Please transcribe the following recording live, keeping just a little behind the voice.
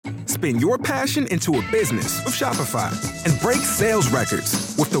Spin your passion into a business with Shopify and break sales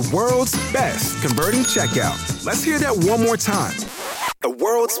records with the world's best converting checkout. Let's hear that one more time. The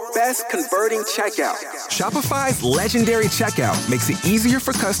world's best converting checkout. Shopify's legendary checkout makes it easier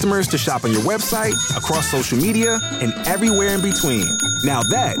for customers to shop on your website, across social media, and everywhere in between. Now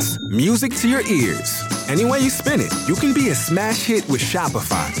that's music to your ears. Any way you spin it, you can be a smash hit with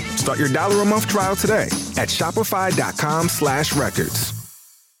Shopify. Start your $1 a month trial today at shopify.com/records.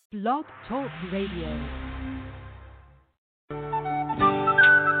 Blog Talk Radio.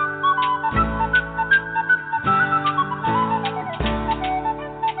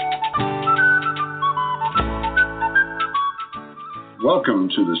 Welcome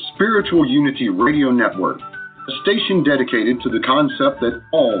to the Spiritual Unity Radio Network, a station dedicated to the concept that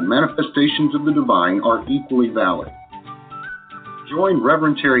all manifestations of the divine are equally valid. Join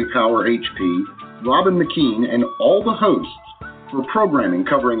Reverend Terry Power HP, Robin McKean, and all the hosts for programming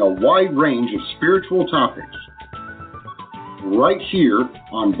covering a wide range of spiritual topics, right here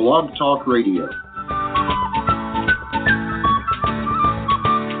on Blog Talk Radio.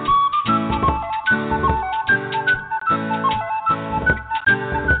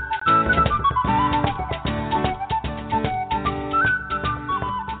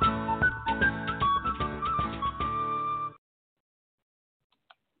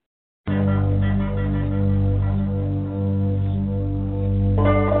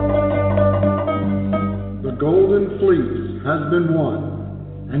 Has been won,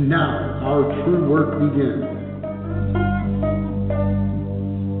 and now our true work begins.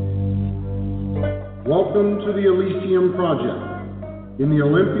 Welcome to the Elysium Project. In the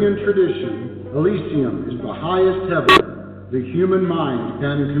Olympian tradition, Elysium is the highest heaven the human mind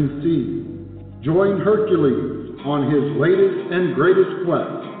can conceive. Join Hercules on his latest and greatest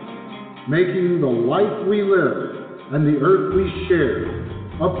quest, making the life we live and the earth we share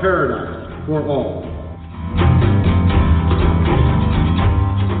a paradise for all.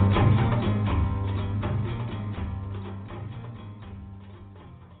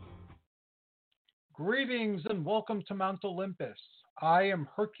 Greetings and welcome to Mount Olympus. I am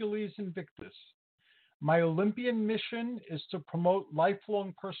Hercules Invictus. My Olympian mission is to promote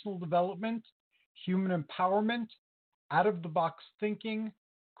lifelong personal development, human empowerment, out-of-the-box thinking,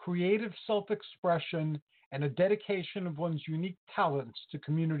 creative self-expression, and a dedication of one's unique talents to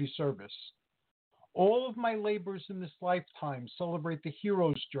community service. All of my labors in this lifetime celebrate the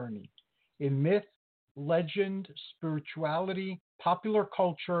hero's journey in myth, legend, spirituality, popular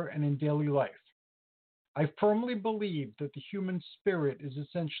culture, and in daily life. I firmly believe that the human spirit is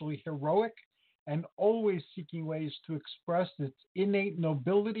essentially heroic and always seeking ways to express its innate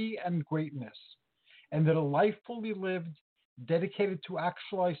nobility and greatness, and that a life fully lived, dedicated to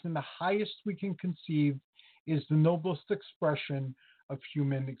actualizing the highest we can conceive, is the noblest expression of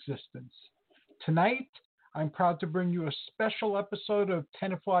human existence. Tonight, I'm proud to bring you a special episode of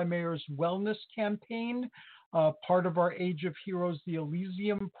Tenafly Mayor's Wellness Campaign, part of our Age of Heroes, the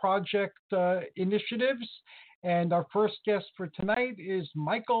Elysium Project initiatives. And our first guest for tonight is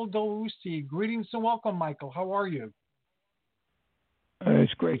Michael Delrucci. Greetings and welcome, Michael. How are you?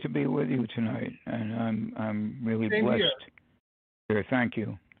 It's great to be with you tonight, and I'm really Same blessed. Here. Thank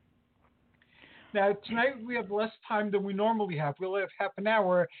you. Now, tonight we have less time than we normally have. We'll have half an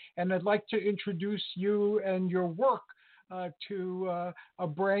hour, and I'd like to introduce you and your work to a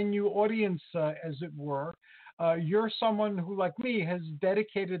brand new audience, as it were. You're someone who, like me, has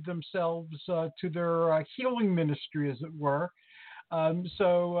dedicated themselves to their healing ministry, as it were. How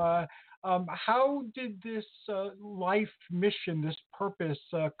did this life mission, this purpose,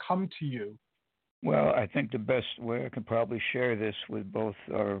 come to you? Well, I think the best way I could probably share this with both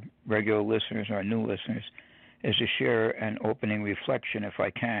our regular listeners and our new listeners is to share an opening reflection, if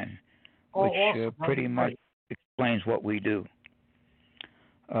I can, which awesome. Pretty much explains what we do.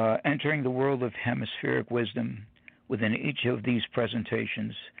 Entering the world of hemispheric wisdom, within each of these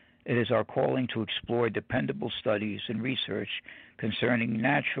presentations, it is our calling to explore dependable studies and research concerning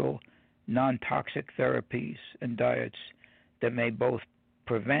natural, non-toxic therapies and diets that may both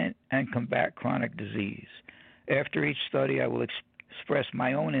prevent and combat chronic disease. After each study, I will express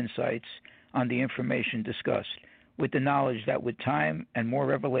my own insights on the information discussed, with the knowledge that with time and more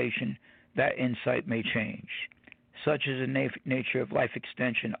revelation, that insight may change. Such is the nature of life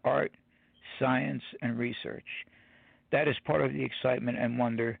extension, art, science, and research. That is part of the excitement and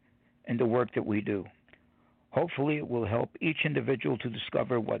wonder in the work that we do. Hopefully, it will help each individual to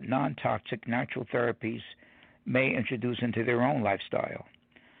discover what non-toxic natural therapies may introduce into their own lifestyle,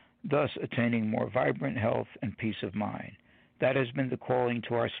 thus attaining more vibrant health and peace of mind. That has been the calling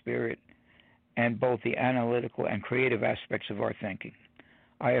to our spirit and both the analytical and creative aspects of our thinking.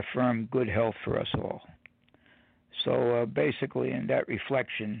 I affirm good health for us all. So basically, in that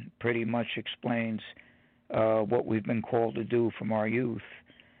reflection, pretty much explains what we've been called to do from our youth,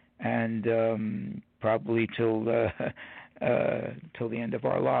 and probably till the end of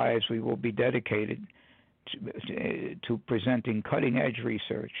our lives, we will be dedicated to presenting cutting-edge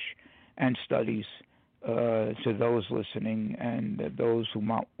research and studies to those listening and those who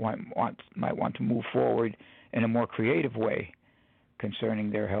might want to move forward in a more creative way concerning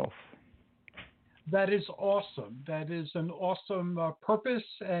their health. That is awesome. That is an awesome purpose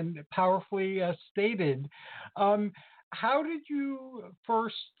and powerfully stated. How did you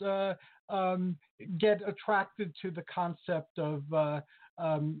first get attracted to the concept of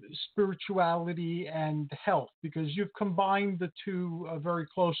spirituality and health? Because you've combined the two very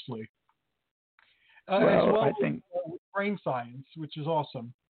closely. As well I think as brain science, which is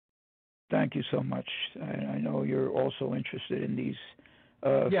awesome. Thank you so much. I know you're also interested in these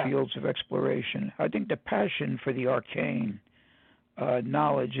fields of exploration. I think the passion for the arcane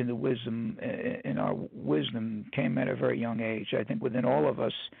knowledge and the wisdom in our wisdom came at a very young age. I think within all of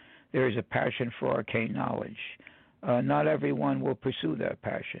us there is a passion for arcane knowledge. Not everyone will pursue that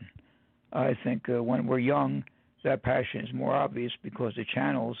passion. I think when we're young, that passion is more obvious because the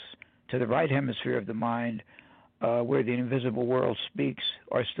channels to the right hemisphere of the mind, where the invisible world speaks,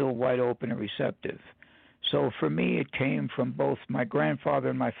 are still wide open and receptive. So for me, it came from both my grandfather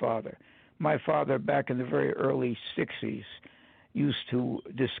and my father. My father, back in the very early 60s, used to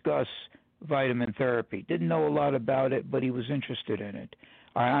discuss vitamin therapy. Didn't know a lot about it, but he was interested in it.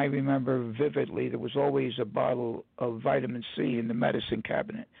 I remember vividly there was always a bottle of vitamin C in the medicine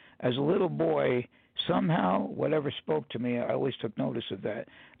cabinet. As a little boy, somehow, whatever spoke to me, I always took notice of that.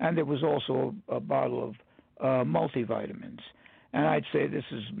 And there was also a bottle of multivitamins. And I'd say this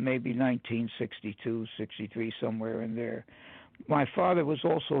is maybe 1962, 63, somewhere in there. My father was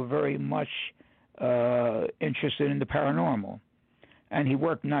also very much interested in the paranormal. And he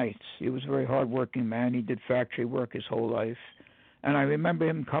worked nights. He was a very hard-working man. He did factory work his whole life. And I remember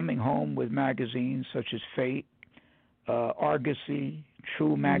him coming home with magazines such as Fate, Argosy,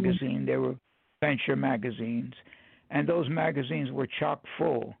 True Magazine. They were venture magazines. And those magazines were chock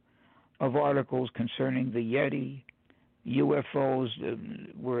full of articles concerning the Yeti. UFOs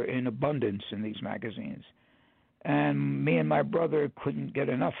were in abundance in these magazines. And me and my brother couldn't get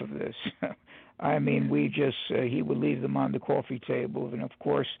enough of this. I mean, he would leave them on the coffee table, and of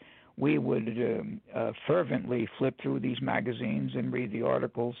course, we would fervently flip through these magazines and read the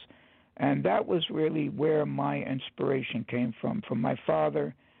articles. And that was really where my inspiration came from my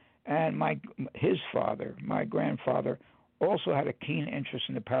father, and his father, my grandfather, also had a keen interest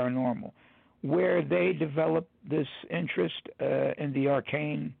in the paranormal. Where they developed this interest in the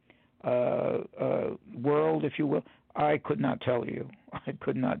arcane world, if you will, I could not tell you. I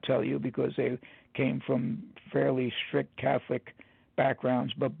could not tell you because they came from fairly strict Catholic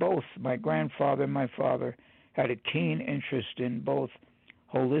backgrounds. But both my grandfather and my father had a keen interest in both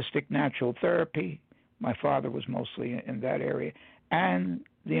holistic natural therapy. My father was mostly in that area, and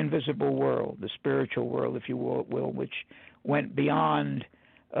the invisible world, the spiritual world, if you will, which went beyond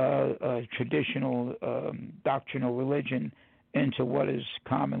traditional doctrinal religion into what is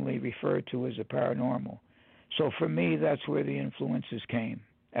commonly referred to as a paranormal. So for me, that's where the influences came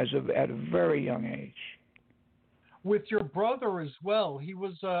at a very young age. With your brother as well, he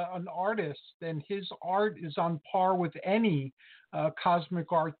was an artist, and his art is on par with any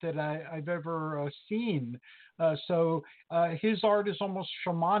cosmic art that I've ever seen. So his art is almost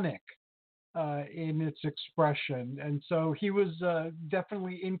shamanic in its expression, and so he was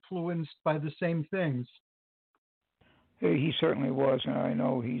definitely influenced by the same things. He certainly was, and I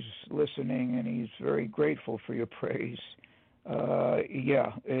know he's listening, and he's very grateful for your praise.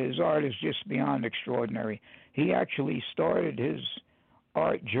 His art is just beyond extraordinary. He actually started his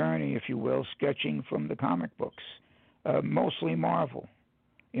art journey, if you will, sketching from the comic books, mostly Marvel.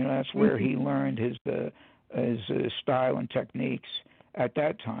 That's where he learned his style and techniques at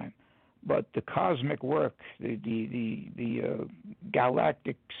that time. But the cosmic work, the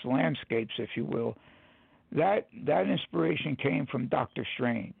galactic landscapes, if you will, that inspiration came from Dr.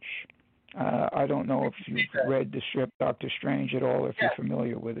 Strange. I don't know if you've read the strip Dr. Strange at all, if you're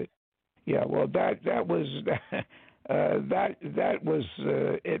familiar with it. Yeah, well, that was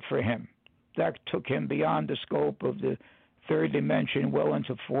it for him. That took him beyond the scope of the third dimension, well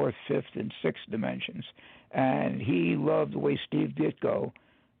into fourth, fifth, and sixth dimensions. And he loved the way Steve Ditko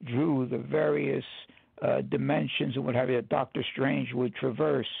drew the various dimensions and what have you that Dr. Strange would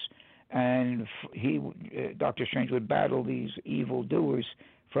traverse. And Dr. Strange would battle these evil doers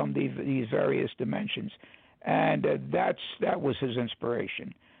from these various dimensions. And that was his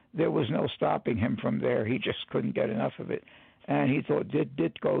inspiration. There was no stopping him from there. He just couldn't get enough of it. And he thought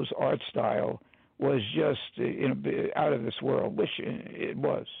Ditko's art style was just out of this world, which it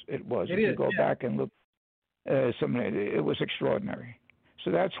was. If you go back and look, it was extraordinary.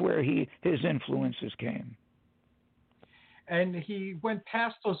 So that's where his influences came. And he went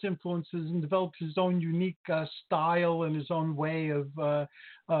past those influences and developed his own unique style and his own way of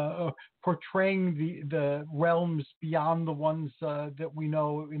portraying the realms beyond the ones that we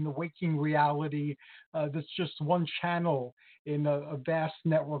know in the waking reality. That's just one channel in a vast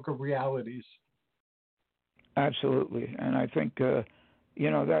network of realities. Absolutely, and I think that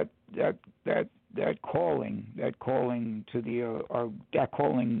calling to the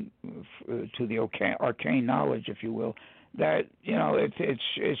arcane knowledge, if you will. That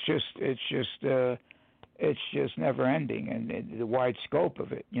it's just never ending, and the wide scope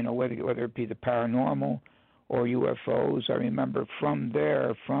of it. Whether it be the paranormal or UFOs. I remember from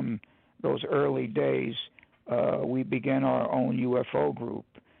those early days, we began our own UFO group,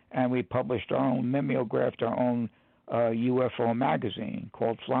 and we published our own, mimeographed our own UFO magazine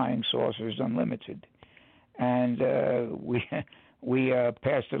called Flying Saucers Unlimited, and we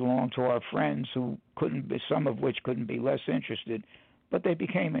passed it along to our friends who some of which couldn't be less interested, but they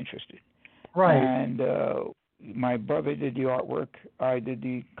became interested. Right. And my brother did the artwork, I did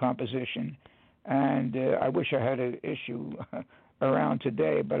the composition, and I wish I had an issue around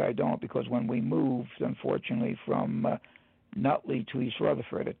today, but I don't, because when we moved, unfortunately, from Nutley to East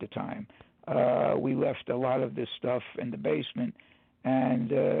Rutherford at the time, we left a lot of this stuff in the basement,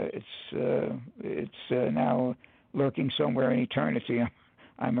 and it's now lurking somewhere in eternity,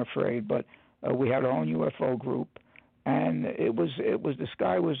 I'm afraid. But we had our own UFO group, and it was the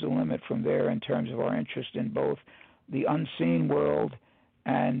sky was the limit from there in terms of our interest in both the unseen world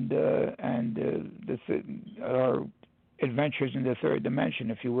and our adventures in the third dimension,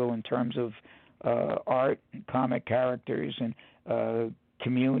 if you will, in terms of art, and comic characters, and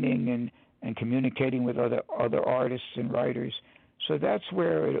communing and communicating with other artists and writers. So that's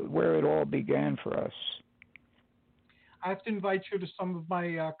where it all began for us. I have to invite you to some of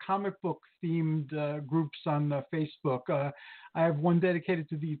my comic book themed groups on Facebook. I have one dedicated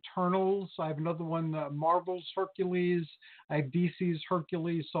to the Eternals. I have another one, Marvel's Hercules. I have DC's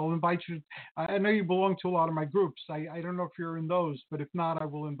Hercules. So I'll invite you. I know you belong to a lot of my groups. I don't know if you're in those, but if not, I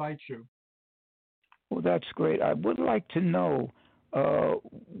will invite you. Well, that's great. I would like to know,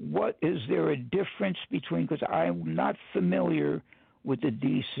 what is there a difference between, because I'm not familiar with the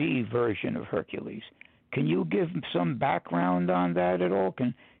DC version of Hercules. Can you give some background on that at all?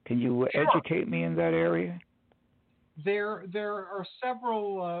 Can you educate me in that area? There are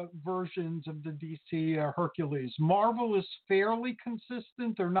several versions of the DC Hercules. Marvel is fairly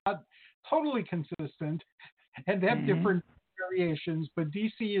consistent. They're not totally consistent, and they have different variations, but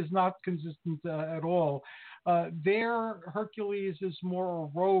DC is not consistent at all. Their Hercules is more a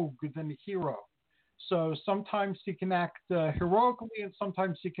rogue than a hero. So sometimes he can act heroically, and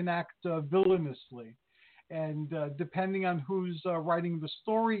sometimes he can act villainously. And depending on who's writing the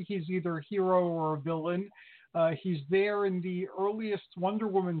story, he's either a hero or a villain. He's there in the earliest Wonder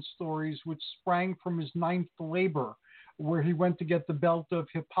Woman stories, which sprang from his 9th labor, where he went to get the belt of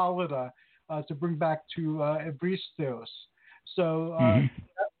Hippolyta to bring back to Ebrystheus. So that's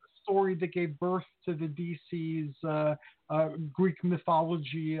the story that gave birth to the DC's Greek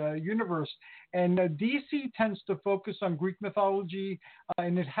mythology universe. And DC tends to focus on Greek mythology,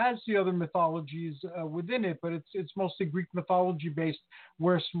 and it has the other mythologies within it, but it's mostly Greek mythology based,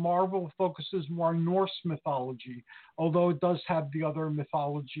 whereas Marvel focuses more on Norse mythology, although it does have the other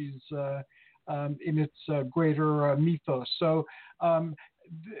mythologies in its greater mythos. So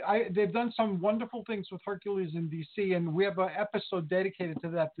they've done some wonderful things with Hercules in DC, and we have an episode dedicated to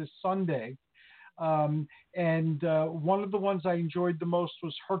that this Sunday. And one of the ones I enjoyed the most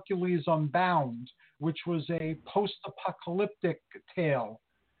was Hercules Unbound, which was a post-apocalyptic tale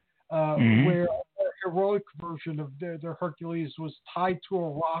where a heroic version of their Hercules was tied to a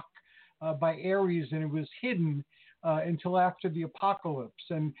rock by Ares, and it was hidden until after the apocalypse.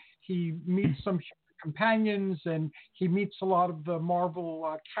 And he meets some companions, and he meets a lot of the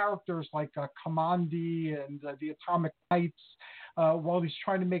Marvel characters like Kamandi and the Atomic Knights, while he's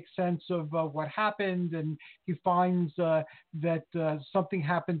trying to make sense of what happened. And he finds that something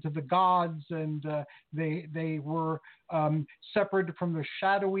happened to the gods, and they were separated from the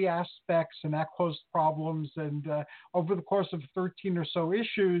shadowy aspects, and that caused problems. And over the course of 13 or so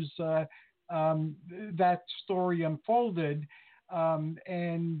issues, that story unfolded. And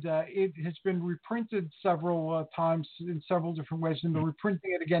it has been reprinted several times in several different ways, and they're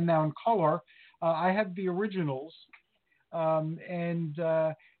reprinting it again now in color. I have the originals, and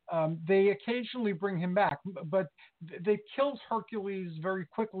they occasionally bring him back, but they killed Hercules very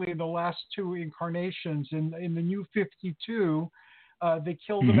quickly in the last two incarnations. In the New 52, they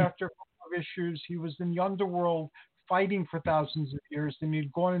killed him after a couple of issues. He was in the underworld fighting for thousands of years, and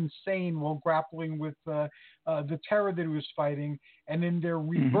he'd gone insane while grappling with the terror that he was fighting. And in their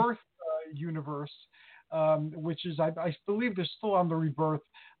Rebirth universe, which is, I believe they're still on the Rebirth,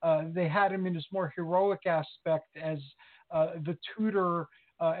 they had him in his more heroic aspect as the tutor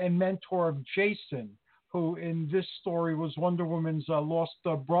and mentor of Jason, who in this story was Wonder Woman's lost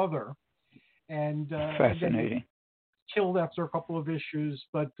brother. And fascinating. Killed after a couple of issues,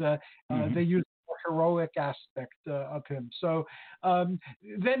 but they used the more heroic aspect of him. So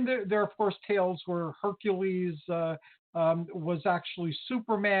then there are, of course, tales where Hercules was actually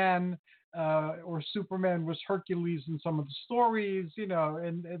Superman, or Superman was Hercules in some of the stories,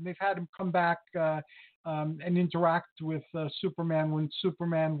 and they've had him come back and interact with Superman when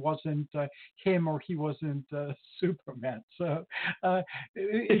Superman wasn't him, or he wasn't Superman. So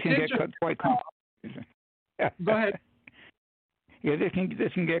it can get quite complicated. Go ahead. Yeah, this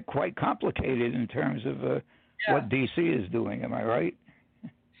can get quite complicated in terms of what DC is doing. Am I right?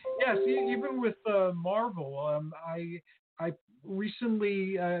 Yes, even with Marvel, I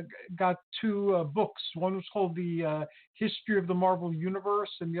recently got two books. One was called The History of the Marvel Universe,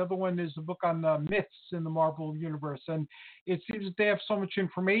 and the other one is a book on myths in the Marvel Universe. And it seems that they have so much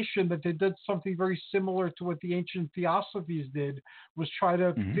information that they did something very similar to what the ancient Theosophies did, was try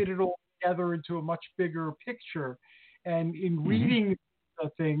to fit it all together into a much bigger picture. And in reading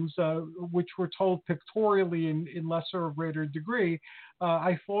things, which were told pictorially in lesser or greater degree,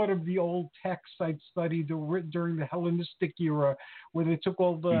 I thought of the old texts I'd studied during the Hellenistic era, where they took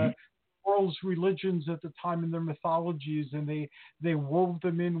all the world's religions at the time and their mythologies, and they wove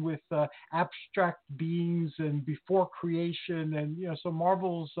them in with abstract beings and before creation. And so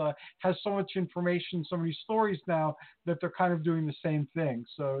Marvel's has so much information, so many stories now, that they're kind of doing the same thing.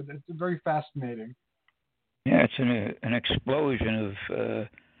 So it's very fascinating. Yeah, it's an explosion of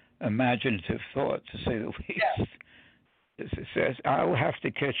imaginative thought, to say the least. Yeah. It says I'll have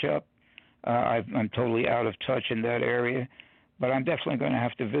to catch up. I'm totally out of touch in that area, but I'm definitely going to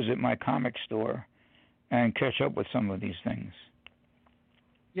have to visit my comic store and catch up with some of these things.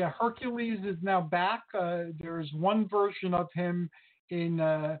 Yeah, Hercules is now back. There is one version of him in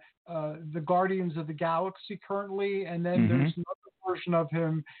the Guardians of the Galaxy currently, and then there's another version of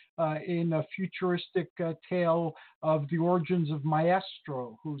him in a futuristic tale of the origins of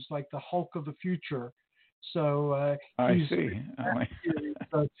Maestro, who's like the Hulk of the future. So I see.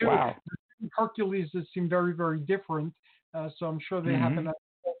 Wow. Hercules has seemed very, very different. So I'm sure they have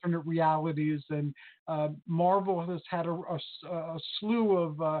alternate realities, and Marvel has had a slew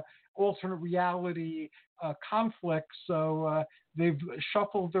of alternate reality conflicts. So they've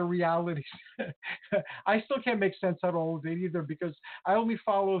shuffled their realities. I still can't make sense at all of it either, because I only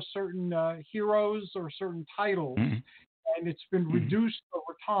follow certain heroes or certain titles. And it's been reduced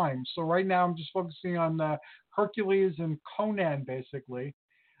over time. So right now I'm just focusing on Hercules and Conan, basically.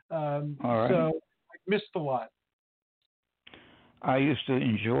 All right. So I missed a lot. I used to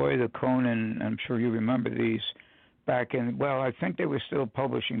enjoy the Conan. I'm sure you remember these back in, I think they were still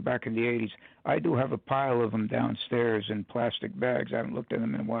publishing back in the 80s. I do have a pile of them downstairs in plastic bags. I haven't looked at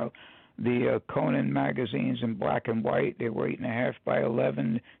them in a while. The Conan magazines in black and white, they were 8.5 by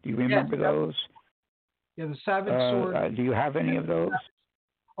 11. Do you remember those? Yeah, the Savage Sword. Do you have any of those?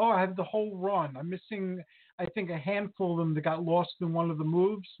 Oh, I have the whole run. I'm missing, I think, a handful of them that got lost in one of the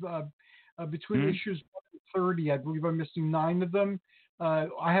moves. Between issues 1 and 30, I believe I'm missing 9 of them.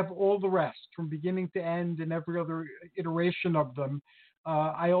 I have all the rest from beginning to end and every other iteration of them.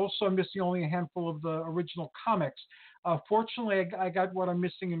 I also am missing only a handful of the original comics. Fortunately, I got what I'm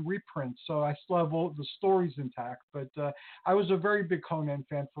missing in reprints, so I still have all the stories intact. But I was a very big Conan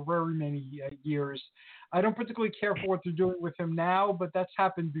fan for very many years. I don't particularly care for what they're doing with him now, but that's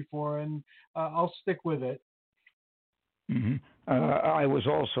happened before, and I'll stick with it. I was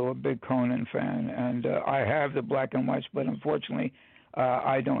also a big Conan fan, and I have the black and whites, but unfortunately,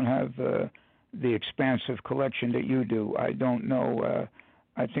 I don't have the expansive collection that you do. I don't know.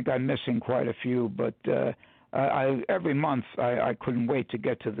 I think I'm missing quite a few, but every month I couldn't wait to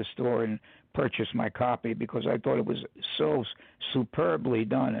get to the store and purchase my copy because I thought it was so superbly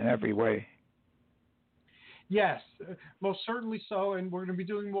done in every way. Yes, most certainly so, and we're going to be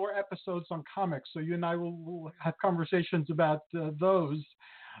doing more episodes on comics, so you and I will have conversations about those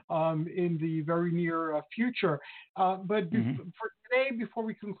in the very near future. But forget today, before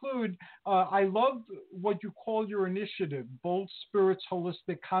we conclude, I love what you call your initiative, Bold Spirits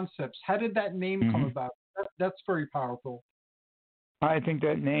Holistic Concepts. How did that name come about? That's very powerful. I think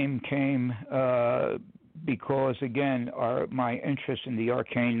that name came because, again, my interest in the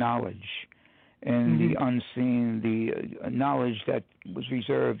arcane knowledge and the unseen, the knowledge that was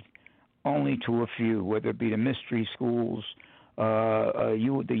reserved only to a few, whether it be the mystery schools, the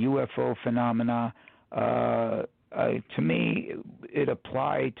UFO phenomena. To me, it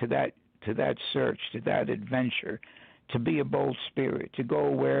applied to that search, to that adventure, to be a bold spirit, to go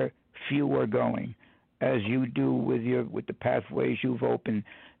where few are going, as you do with the pathways you've opened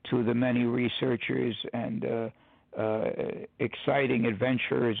to the many researchers and exciting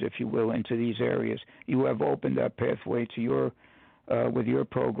adventurers, if you will, into these areas. You have opened that pathway to with your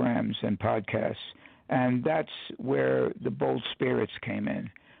programs and podcasts, and that's where the bold spirits came in.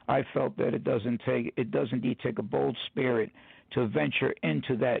 I felt that it does indeed take a bold spirit to venture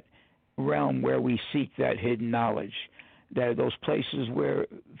into that realm where we seek that hidden knowledge, that those places where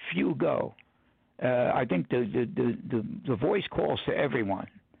few go. I think the voice calls to everyone.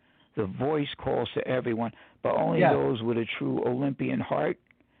 The voice calls to everyone, but only those with a true Olympian heart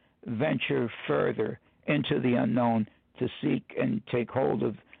venture further into the unknown to seek and take hold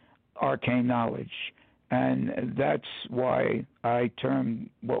of arcane knowledge. And that's why I term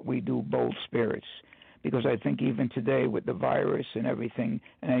what we do bold spirits, because I think even today with the virus and everything,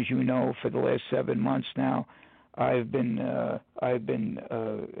 and as you know, for the last 7 months now, I've been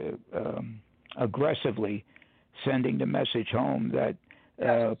aggressively sending the message home that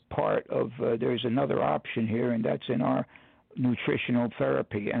part of there's another option here, and that's in our nutritional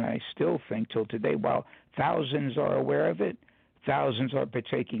therapy. And I still think till today, while thousands are aware of it, thousands are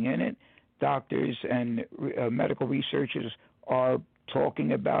partaking in it, doctors and medical researchers are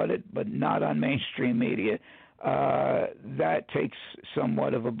talking about it, but not on mainstream media. That takes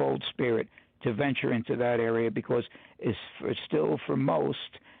somewhat of a bold spirit to venture into that area, because it's still for most,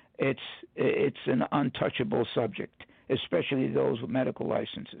 it's an untouchable subject, especially those with medical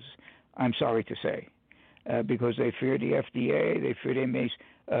licenses. I'm sorry to say, because they fear the FDA, they fear they may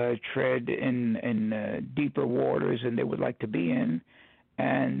tread in deeper waters than they would like to be in.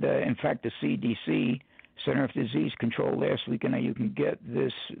 And in fact, the CDC, Center for Disease Control, last week, and you can get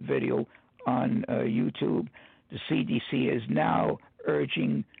this video on YouTube, the CDC is now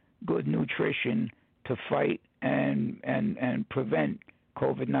urging good nutrition to fight and prevent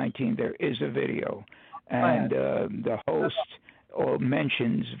COVID-19. There is a video, and the host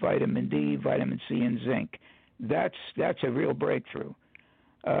mentions vitamin D, vitamin C, and zinc. That's a real breakthrough.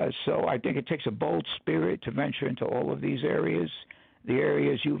 So I think it takes a bold spirit to venture into all of these areas. The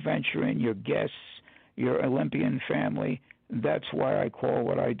areas you venture in, your guests, your Olympian family. That's why I call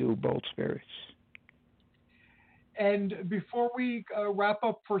what I do bold spirits. And before we wrap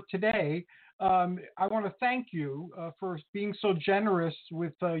up for today, I want to thank you for being so generous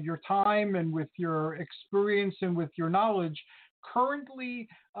with your time and with your experience and with your knowledge. Currently,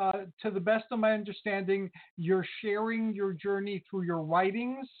 to the best of my understanding, you're sharing your journey through your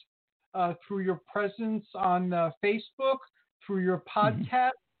writings, through your presence on Facebook, through your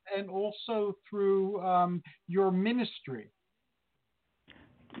podcast, and also through your ministry.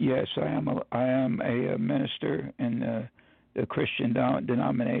 Yes, I am a minister in the Christian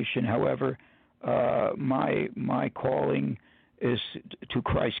denomination. However, my calling is to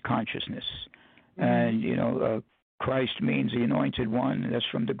Christ consciousness, and Christ means the anointed one. That's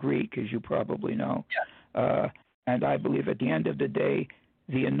from the Greek, as you probably know. Yeah. And I believe at the end of the day,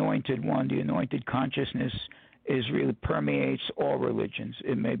 the anointed one, the anointed consciousness, really permeates all religions.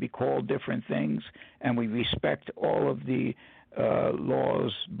 It may be called different things, and we respect all of the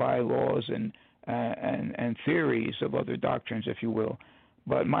laws, bylaws, and theories of other doctrines, if you will.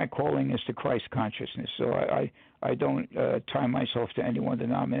 But my calling is to Christ consciousness. So I don't tie myself to any one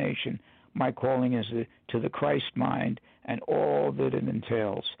denomination. My calling is to the Christ mind and all that it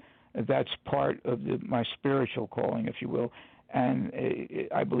entails. That's part of my spiritual calling, if you will. And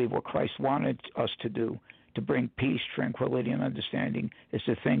I believe what Christ wanted us to do, to bring peace, tranquility, and understanding, is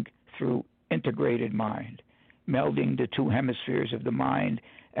to think through integrated mind, melding the two hemispheres of the mind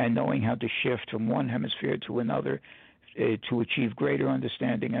and knowing how to shift from one hemisphere to another to achieve greater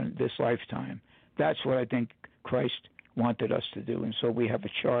understanding in this lifetime. That's what I think Christ wanted us to do. And so we have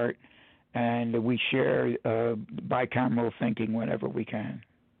a chart, and we share bicameral thinking whenever we can.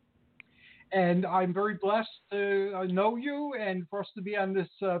 And I'm very blessed to know you and for us to be on this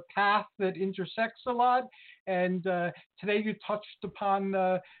path that intersects a lot. And today you touched upon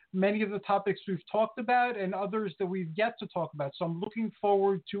many of the topics we've talked about and others that we've yet to talk about. So I'm looking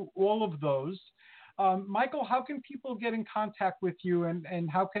forward to all of those. Michael, how can people get in contact with you, and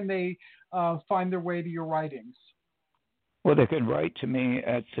how can they find their way to your writings? Well, they can write to me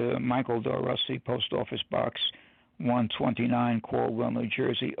at Michael Dorossi, Post Office Box 129, Caldwell, New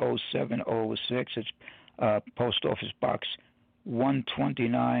Jersey 07006. It's Post Office Box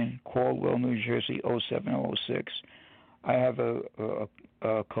 129, Caldwell, New Jersey 07006. I have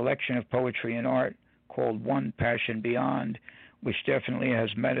a collection of poetry and art called One Passion Beyond, which definitely has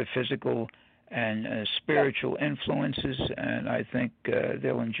metaphysical and spiritual influences, and I think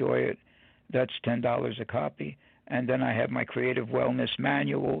they'll enjoy it. That's $10 a copy. And then I have my Creative Wellness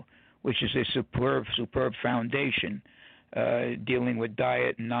Manual, which is a superb foundation dealing with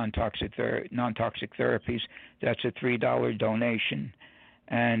diet and non-toxic therapies. That's a $3 donation.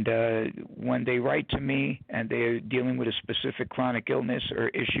 And when they write to me and they're dealing with a specific chronic illness or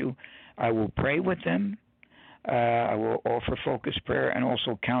issue, I will pray with them. I will offer focused prayer and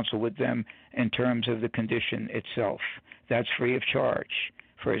also counsel with them in terms of the condition itself. That's free of charge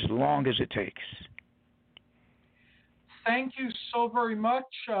for as long as it takes. Thank you so very much.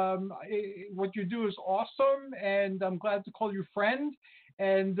 What you do is awesome, and I'm glad to call you friend,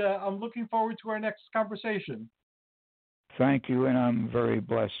 and I'm looking forward to our next conversation. Thank you, and I'm very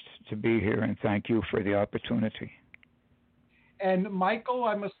blessed to be here, and thank you for the opportunity. And Michael,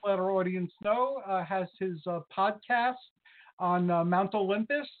 I must let our audience know, has his podcast on Mount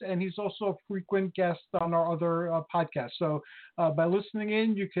Olympus, and he's also a frequent guest on our other podcasts. So by listening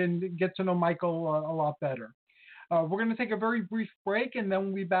in, you can get to know Michael a lot better. We're going to take a very brief break, and then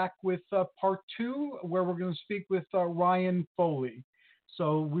we'll be back with part 2, where we're going to speak with Ryan Foley.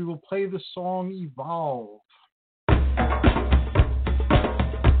 So we will play the song Evolve.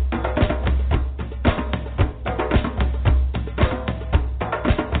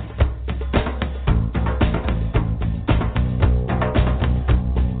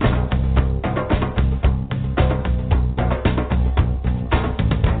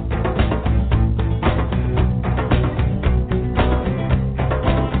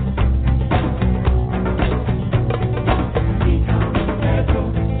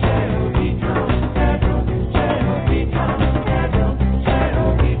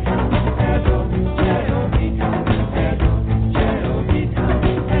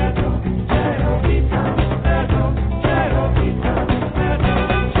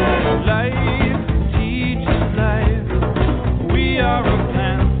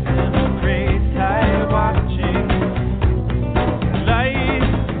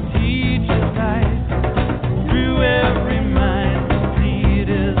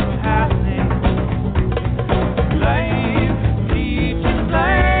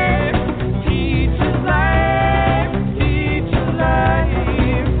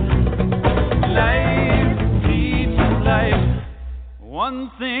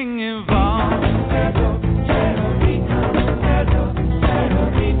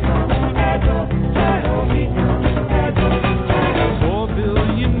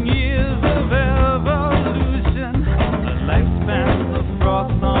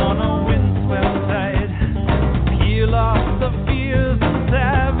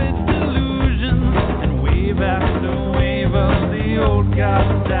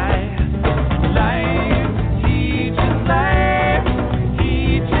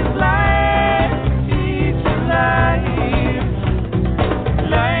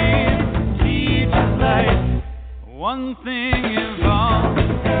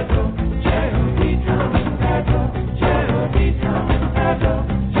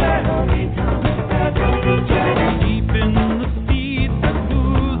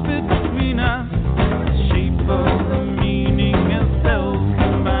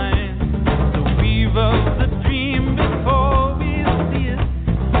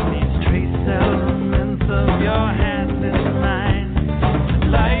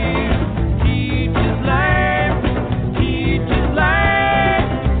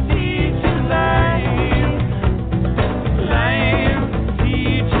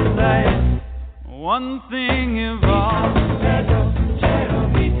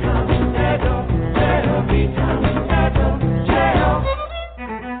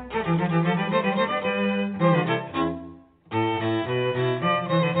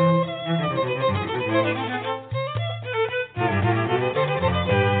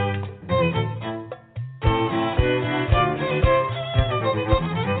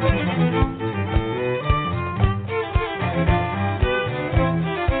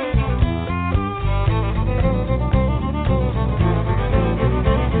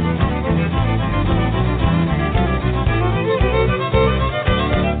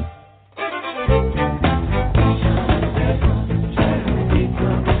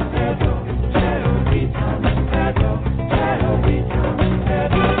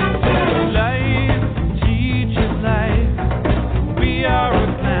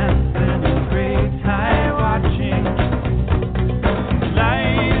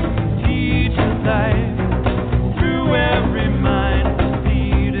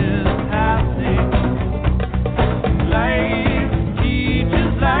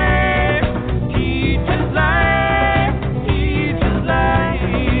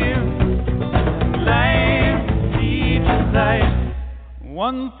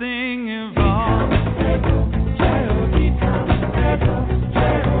 One thing evolved.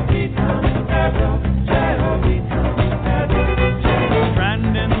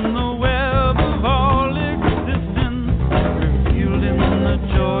 Stranding the web of all existence, revealed in the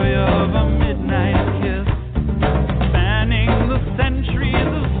joy of a midnight kiss, spanning the centuries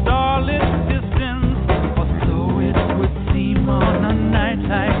of starlit distance, or so it would seem on a night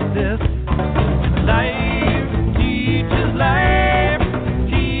like this. Life teaches life,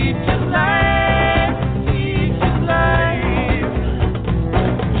 teaches life, teaches life.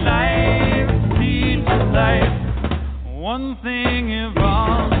 Life teaches life. One thing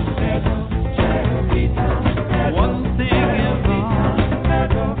evolves. One thing evolves.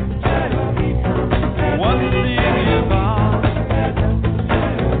 One thing evolves.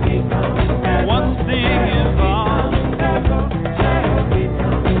 One thing evolves.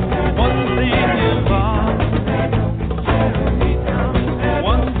 One thing evolves.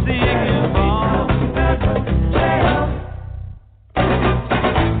 One thing evolves.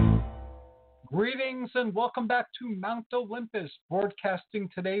 Greetings and welcome back to Mount Olympus, broadcasting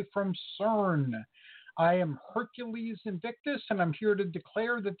today from CERN. I am Hercules Invictus, and I'm here to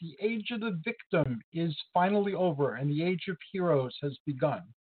declare that the age of the victim is finally over and the age of heroes has begun.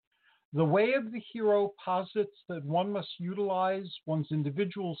 The way of the hero posits that one must utilize one's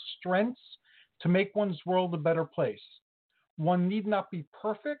individual strengths to make one's world a better place. One need not be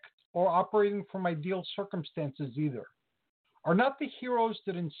perfect or operating from ideal circumstances either. Are not the heroes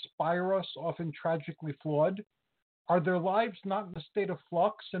that inspire us often tragically flawed? Are their lives not in a state of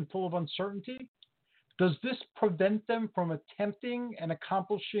flux and full of uncertainty? Does this prevent them from attempting and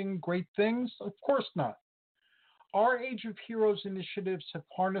accomplishing great things? Of course not. Our Age of Heroes initiatives have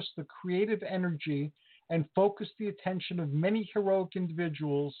harnessed the creative energy and focused the attention of many heroic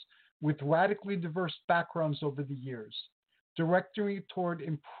individuals with radically diverse backgrounds over the years, directing toward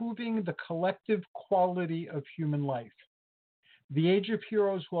improving the collective quality of human life. The Age of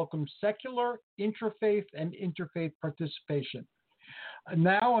Heroes welcomes secular, interfaith, and interfaith participation.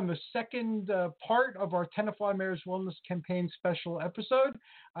 Now, on the second part of our Tenafly Mayor's Wellness Campaign special episode,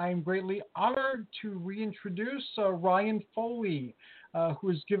 I am greatly honored to reintroduce Ryan Foley, who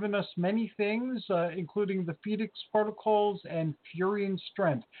has given us many things, including the Phoenix Protocols and Fury and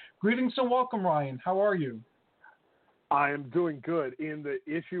Strength. Greetings and welcome, Ryan. How are you? I am doing good. In the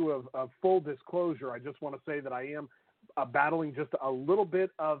issue of full disclosure, I just want to say that I am battling just a little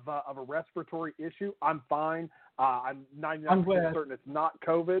bit of a respiratory issue. I'm fine. I'm 99% certain it's not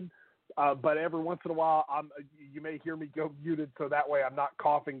COVID, but every once in a while, you may hear me go muted, so that way I'm not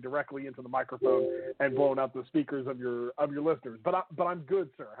coughing directly into the microphone and blowing out the speakers of your listeners. But I'm good,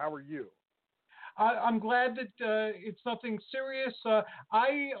 sir. How are you? I'm glad that it's nothing serious.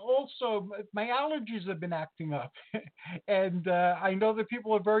 My allergies have been acting up, and I know that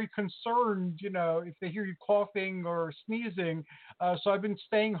people are very concerned, if they hear you coughing or sneezing. So I've been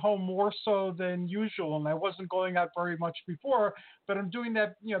staying home more so than usual, and I wasn't going out very much before, but I'm doing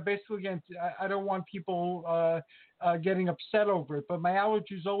that, basically again, I don't want people getting upset over it, but my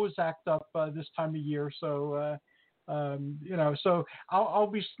allergies always act up this time of year, so so I'll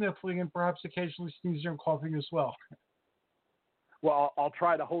be sniffling and perhaps occasionally sneezing and coughing as well. Well, I'll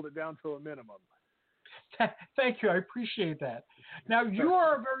try to hold it down to a minimum. Thank you. I appreciate that. Now, you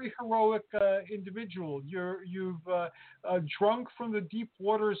are a very heroic individual. You've drunk from the deep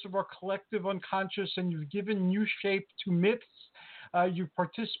waters of our collective unconscious, and you've given new shape to myths. You've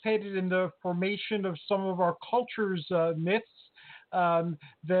participated in the formation of some of our culture's myths.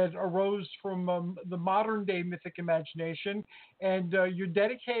 That arose from the modern day mythic imagination, and you're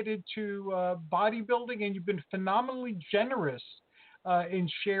dedicated to bodybuilding, and you've been phenomenally generous in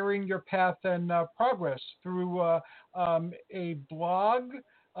sharing your path and progress through a blog,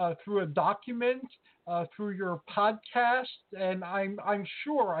 through a document, through your podcast, and I'm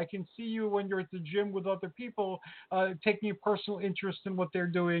sure I can see you when you're at the gym with other people, taking a personal interest in what they're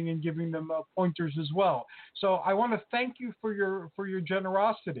doing and giving them pointers as well. So I want to thank you for your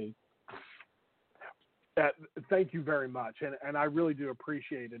generosity. Thank you very much, and I really do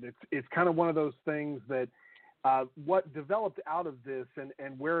appreciate it. It's kind of one of those things that what developed out of this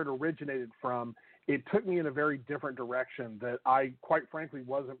and where it originated from, it took me in a very different direction that I, quite frankly,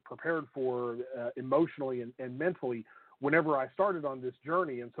 wasn't prepared for emotionally and mentally whenever I started on this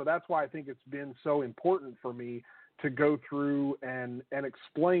journey. And so that's why I think it's been so important for me to go through and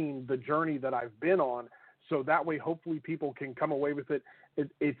explain the journey that I've been on, so that way hopefully people can come away with it.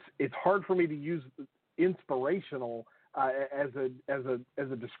 It's hard for me to use inspirational as a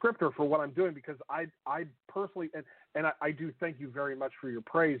descriptor for what I'm doing, because I personally, and I do thank you very much for your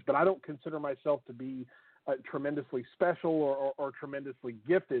praise, but I don't consider myself to be tremendously special or tremendously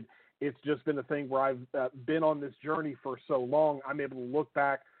gifted. It's just been a thing where I've been on this journey for so long, I'm able to look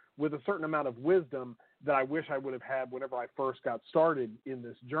back with a certain amount of wisdom that I wish I would have had whenever I first got started in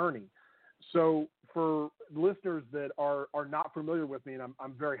this journey. So for listeners that are not familiar with me, and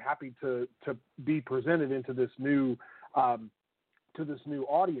I'm very happy to be presented into this new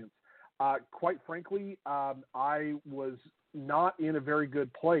audience. Quite frankly, I was not in a very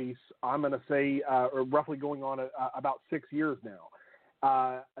good place. I'm going to say roughly going on about 6 years now.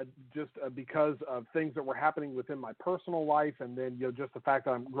 Just because of things that were happening within my personal life, and then just the fact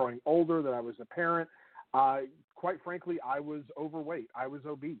that I'm growing older, that I was a parent. Quite frankly, I was overweight. I was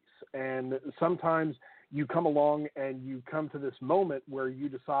obese, and sometimes you come along and you come to this moment where you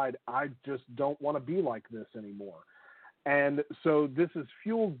decide, I just don't want to be like this anymore. And so this is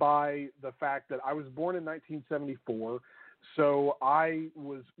fueled by the fact that I was born in 1974. So I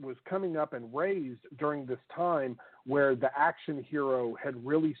was coming up and raised during this time where the action hero had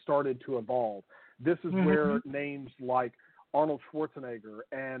really started to evolve. This is where names like Arnold Schwarzenegger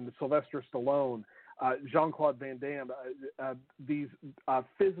and Sylvester Stallone, Jean-Claude Van Damme, these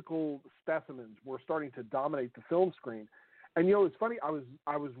physical specimens were starting to dominate the film screen. And, it's funny,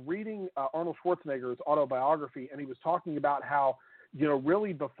 I was reading Arnold Schwarzenegger's autobiography, and he was talking about how,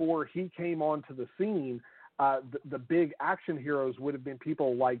 really before he came onto the scene, the big action heroes would have been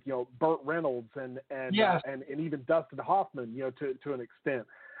people like, Burt Reynolds and even Dustin Hoffman, to an extent.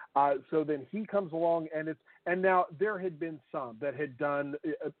 So then he comes along, and now there had been some that had done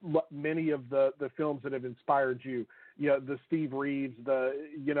many of the films that have inspired you, the Steve Reeves, the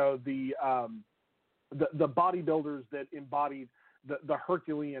bodybuilders that embodied the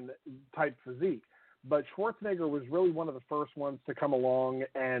Herculean type physique. But Schwarzenegger was really one of the first ones to come along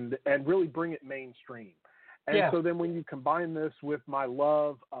and really bring it mainstream. And so then when you combine this with my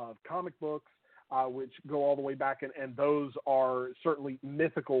love of comic books, which go all the way back, and those are certainly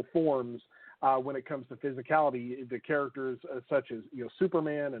mythical forms when it comes to physicality. The characters such as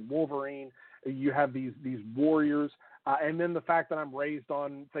Superman and Wolverine, you have these warriors, and then the fact that I'm raised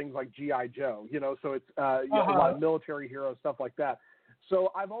on things like G.I. Joe, so it's a lot of military heroes, stuff like that.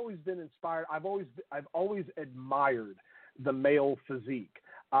 So I've always been inspired. I've always admired the male physique.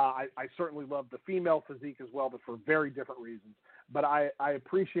 I certainly love the female physique as well, but for very different reasons. But I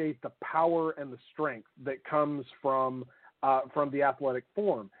appreciate the power and the strength that comes from the athletic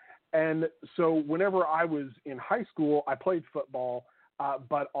form. And so whenever I was in high school, I played football,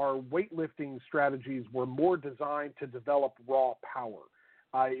 but our weightlifting strategies were more designed to develop raw power.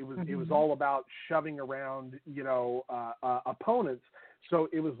 It was all about shoving around, opponents. So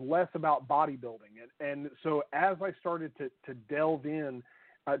it was less about bodybuilding. And so as I started to delve in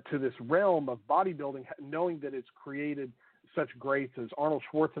to this realm of bodybuilding, knowing that it's created such greats as Arnold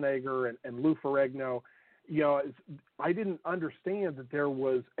Schwarzenegger and Lou Ferrigno, I didn't understand that there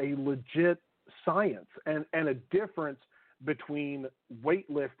was a legit science and a difference between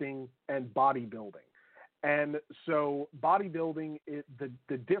weightlifting and bodybuilding. And so bodybuilding,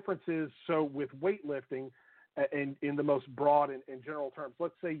 the difference is, so with weightlifting, in the most broad and general terms,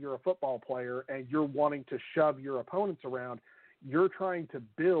 let's say you're a football player and you're wanting to shove your opponents around, you're trying to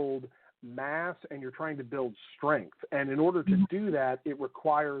build mass and you're trying to build strength. And in order to do that, it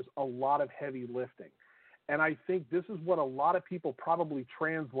requires a lot of heavy lifting. And I think this is what a lot of people probably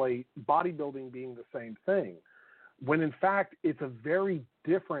translate bodybuilding being the same thing, when in fact it's a very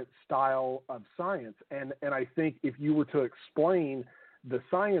different style of science. And I think if you were to explain the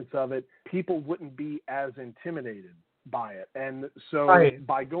science of it, people wouldn't be as intimidated by it. And so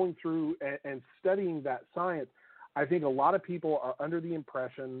by going through and studying that science, I think a lot of people are under the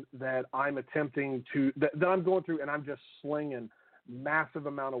impression that I'm attempting to, that I'm going through and I'm just slinging massive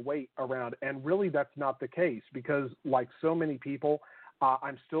amount of weight around. And really that's not the case, because like so many people,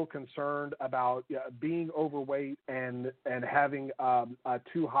 I'm still concerned about being overweight and having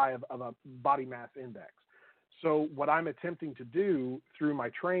too high of a body mass index. So what I'm attempting to do through my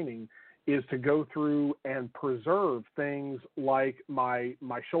training is to go through and preserve things like my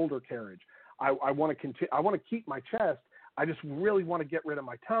shoulder carriage. I want to keep my chest. I just really want to get rid of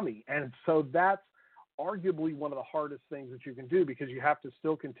my tummy. And so that's arguably one of the hardest things that you can do, because you have to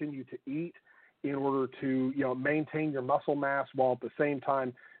still continue to eat in order to, maintain your muscle mass while at the same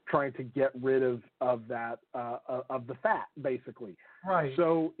time trying to get rid of that, of the fat, basically. Right.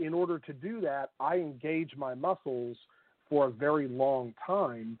 So in order to do that, I engage my muscles for a very long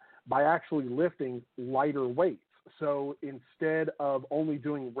time by actually lifting lighter weights. So instead of only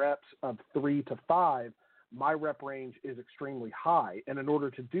doing reps of 3 to 5, my rep range is extremely high. And in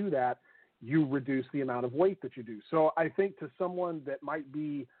order to do that, you reduce the amount of weight that you do. So I think to someone that might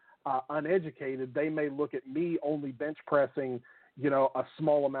be uneducated, they may look at me only bench pressing, a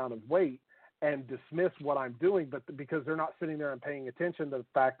small amount of weight and dismiss what I'm doing, but because they're not sitting there and paying attention to the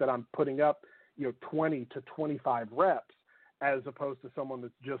fact that I'm putting up, 20 to 25 reps, as opposed to someone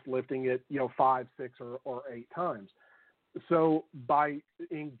that's just lifting it, 5, 6, or 8 times. So by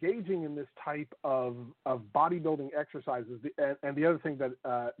engaging in this type of bodybuilding exercises, and the other thing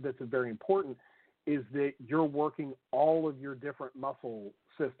that's very important is that you're working all of your different muscle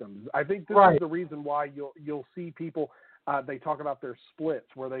systems. I think this is the reason why you'll see people, they talk about their splits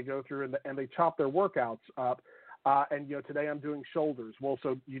where they go through and they chop their workouts up. And, today I'm doing shoulders. Well,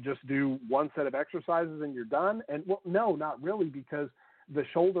 so you just do one set of exercises and you're done? And well, no, not really, because the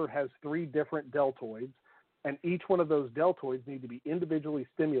shoulder has 3 different deltoids, and each one of those deltoids need to be individually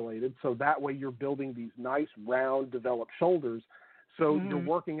stimulated. So that way you're building these nice, round, developed shoulders. So you're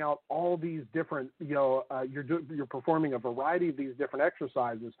working out all these different, you're performing a variety of these different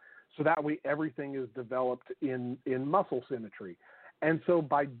exercises. So that way everything is developed in muscle symmetry. And so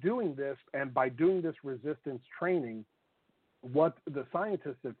by doing this and by doing this resistance training, what the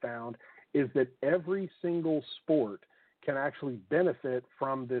scientists have found is that every single sport can actually benefit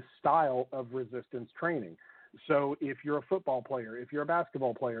from this style of resistance training. So if you're a football player, if you're a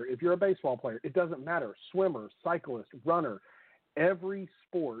basketball player, if you're a baseball player, it doesn't matter, swimmer, cyclist, runner, every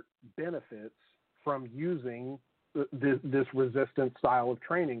sport benefits from using this resistance style of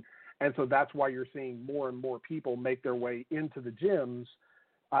training. And so that's why you're seeing more and more people make their way into the gyms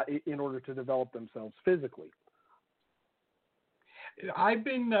in order to develop themselves physically. I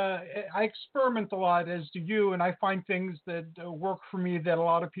experiment a lot, as do you, and I find things that work for me that a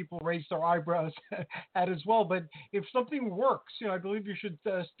lot of people raise their eyebrows at as well. But if something works, I believe you should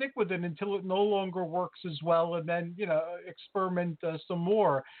stick with it until it no longer works as well, and then, experiment some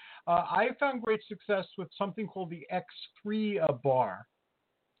more. I found great success with something called the X3 bar.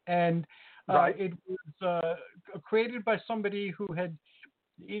 And it was created by somebody who had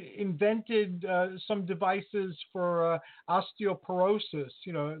invented some devices for osteoporosis,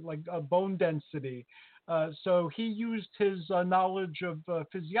 like bone density. So he used his knowledge of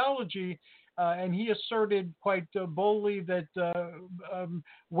physiology, and he asserted quite boldly that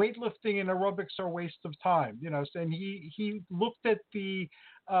weightlifting and aerobics are a waste of time. And he looked at the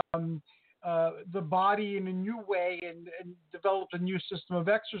body in a new way and developed a new system of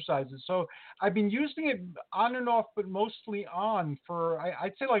exercises. So I've been using it on and off, but mostly on for,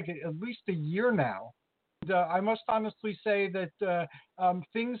 I'd say like at least a year now. And, I must honestly say that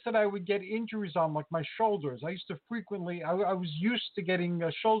things that I would get injuries on, like my shoulders, I used to frequently, I was used to getting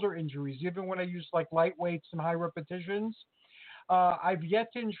shoulder injuries, even when I used like light weights and high repetitions. I've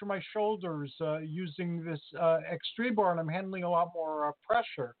yet to injure my shoulders using this X3 bar, and I'm handling a lot more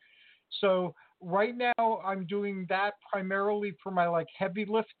pressure. So right now I'm doing that primarily for my like heavy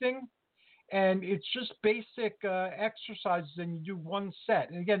lifting, and it's just basic exercises, and you do one set.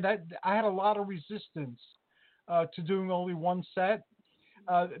 And again, that I had a lot of resistance to doing only one set.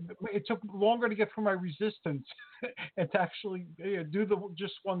 It took longer to get through my resistance and to actually do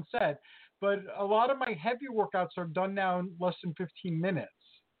just one set. But a lot of my heavy workouts are done now in less than 15 minutes.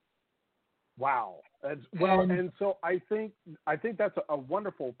 Wow. And so I think that's a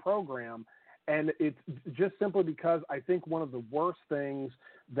wonderful program, and it's just simply because I think one of the worst things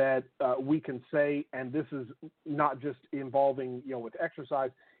that we can say, and this is not just involving, with exercise,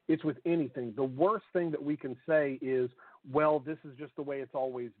 it's with anything. The worst thing that we can say is, well, this is just the way it's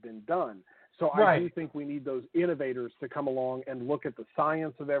always been done. So I do think we need those innovators to come along and look at the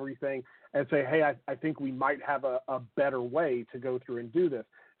science of everything and say, hey, I think we might have a better way to go through and do this.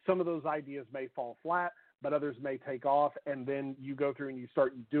 Some of those ideas may fall flat, but others may take off, and then you go through and you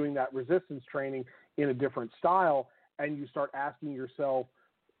start doing that resistance training in a different style, and you start asking yourself,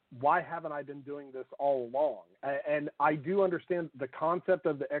 why haven't I been doing this all along? And I do understand the concept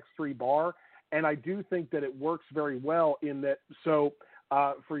of the X3 bar, and I do think that it works very well in that. So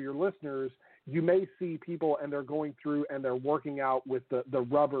for your listeners, you may see people and they're going through and they're working out with the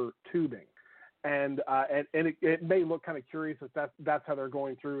rubber tubing. And it may look kind of curious if that's how they're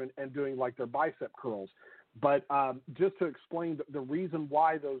going through and doing like their bicep curls. But just to explain the reason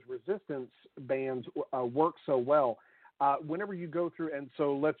why those resistance bands work so well, whenever you go through, and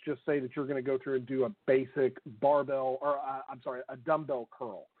so let's just say that you're going to go through and do a basic barbell or a dumbbell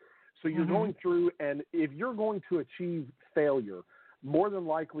curl. So you're going through, and if you're going to achieve failure, more than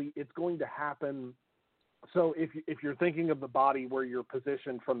likely it's going to happen. So if you're thinking of the body where you're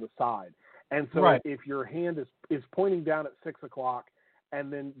positioned from the side, and so if your hand is pointing down at 6 o'clock,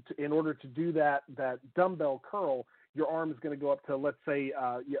 and then in order to do that dumbbell curl, your arm is going to go up to, let's say,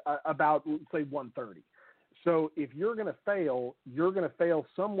 about 130. So if you're going to fail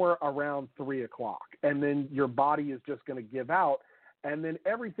somewhere around 3 o'clock, and then your body is just going to give out. And then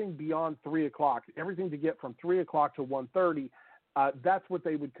everything beyond 3 o'clock, everything to get from 3 o'clock to 1:30, that's what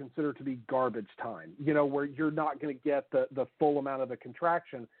they would consider to be garbage time, where you're not going to get the full amount of the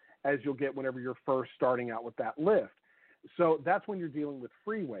contraction as you'll get whenever you're first starting out with that lift. So that's when you're dealing with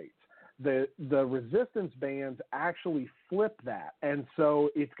free weights. The resistance bands actually flip that. And so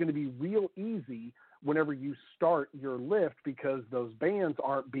it's going to be real easy whenever you start your lift because those bands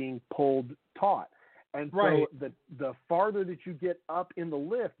aren't being pulled taut. And so the farther that you get up in the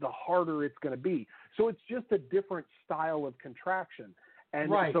lift, the harder it's going to be. So it's just a different style of contraction.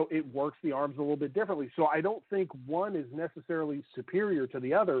 And so it works the arms a little bit differently. So I don't think one is necessarily superior to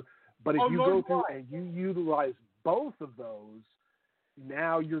the other, but if you go through and you utilize both of those,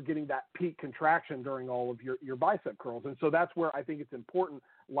 now you're getting that peak contraction during all of your bicep curls. And so that's where I think it's important,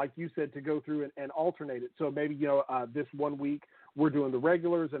 like you said, to go through and alternate it. So maybe, this 1 week we're doing the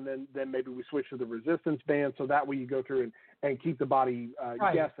regulars and then maybe we switch to the resistance band. So that way you go through and keep the body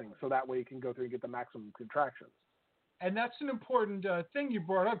guessing. So that way you can go through and get the maximum contractions. And that's an important thing you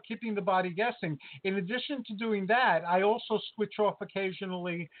brought up, keeping the body guessing. In addition to doing that, I also switch off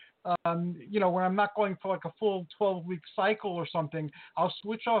occasionally. When I'm not going for like a full 12-week cycle or something, I'll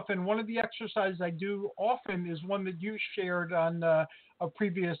switch off. And one of the exercises I do often is one that you shared on a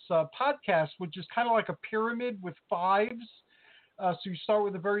previous podcast, which is kind of like a pyramid with fives. So you start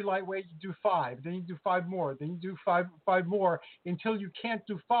with a very light weight, you do 5, then you do 5 more, then you do five more until you can't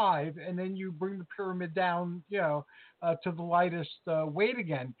do 5, and then you bring the pyramid down, to the lightest weight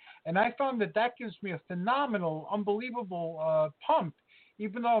again. And I found that gives me a phenomenal, unbelievable pump,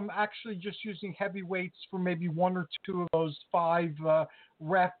 even though I'm actually just using heavy weights for maybe 1 or 2 of those 5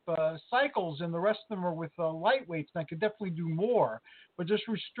 rep cycles, and the rest of them are with light weights, and I could definitely do more. But just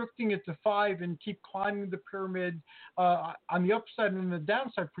restricting it to 5 and keep climbing the pyramid on the upside and the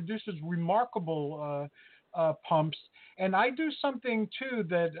downside produces remarkable pumps. And I do something too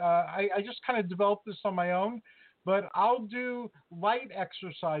that I just kind of developed this on my own, but I'll do light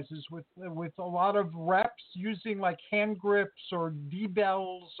exercises with a lot of reps using like hand grips or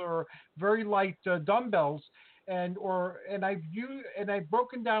D-bells or very light dumbbells. And I've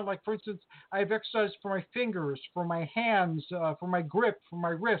broken down, like, for instance, I have exercises for my fingers, for my hands, for my grip, for my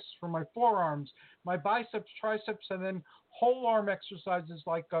wrists, for my forearms, my biceps, triceps, and then whole arm exercises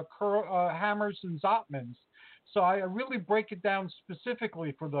like hammers and Zotmans. So I really break it down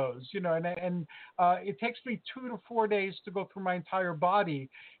specifically for those, and it takes me 2 to 4 days to go through my entire body.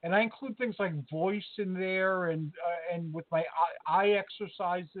 And I include things like voice in there and with my eye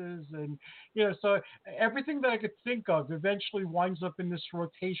exercises and, so everything that I could think of eventually winds up in this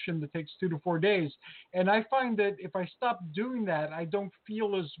rotation that takes 2 to 4 days. And I find that if I stop doing that, I don't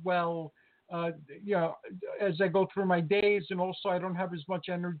feel as well, as I go through my days, and also I don't have as much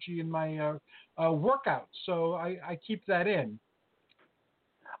energy in my workouts. So I keep that in.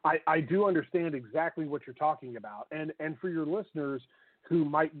 I do understand exactly what you're talking about. And for your listeners who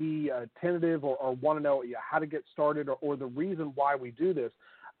might be tentative or want to know how to get started or the reason why we do this,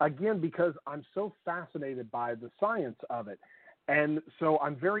 again, because I'm so fascinated by the science of it. And so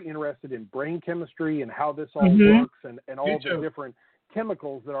I'm very interested in brain chemistry and how this all works and all the different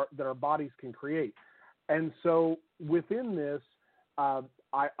chemicals that our bodies can create. And so within this, I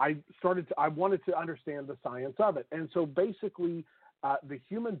wanted to understand the science of it. And so basically, the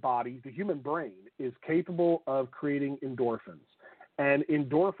human body, the human brain, is capable of creating endorphins. And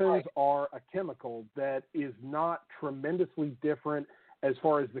endorphins are a chemical that is not tremendously different as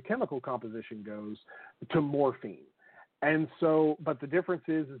far as the chemical composition goes to morphine. And so, but the difference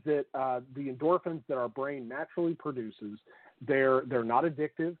is that the endorphins that our brain naturally produces, they're not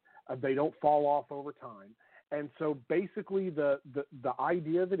addictive. They don't fall off over time. And so basically the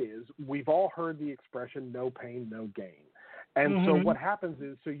idea of it is, we've all heard the expression, no pain, no gain. And so what happens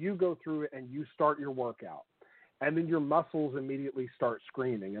is, so you go through it and you start your workout, and then your muscles immediately start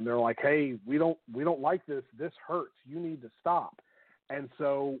screaming, and they're like, hey, we don't like this. This hurts. You need to stop. And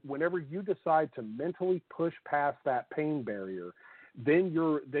so whenever you decide to mentally push past that pain barrier, then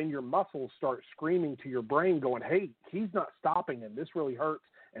your muscles start screaming to your brain going, hey, he's not stopping and this really hurts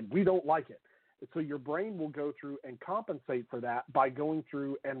and we don't like it. So your brain will go through and compensate for that by going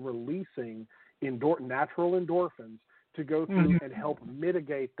through and releasing natural endorphins to go through and help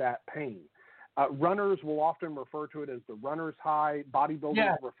mitigate that pain. Runners will often refer to it as the runner's high.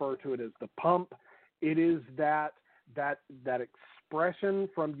 Bodybuilders refer to it as the pump. It is that expression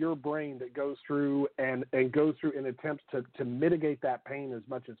from your brain that goes through and goes through in attempts to mitigate that pain as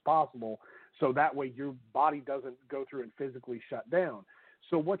much as possible, so that way your body doesn't go through and physically shut down.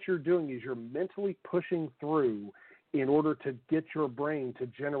 So what you're doing is you're mentally pushing through in order to get your brain to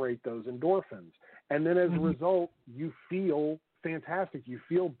generate those endorphins. And then as a result, you feel fantastic. You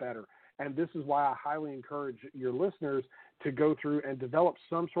feel better. And this is why I highly encourage your listeners to go through and develop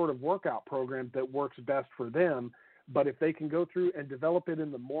some sort of workout program that works best for them. But if they can go through and develop it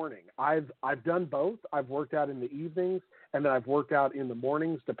in the morning, I've done both. I've worked out in the evenings, and then I've worked out in the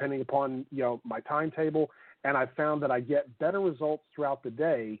mornings, depending upon my timetable. And I've found that I get better results throughout the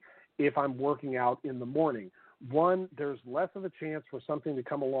day if I'm working out in the morning. One, there's less of a chance for something to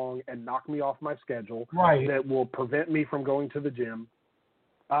come along and knock me off my schedule that will prevent me from going to the gym.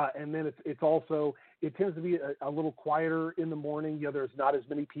 And then it's also, it tends to be a little quieter in the morning. There's not as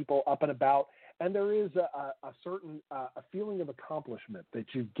many people up and about. And there is a certain a feeling of accomplishment that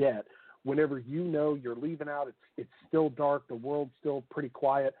you get whenever you're leaving out. It's still dark. The world's still pretty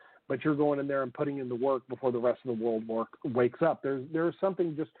quiet, but you're going in there and putting in the work before the rest of the world wakes up. There's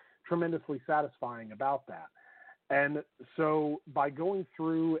something just tremendously satisfying about that. And so by going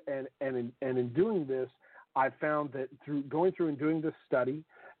through and in doing this, I found that through going through and doing this study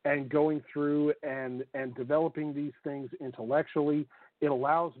and going through and developing these things intellectually, it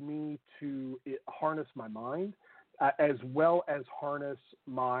allows me to harness my mind as well as harness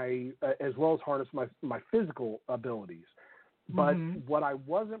my physical abilities. But what I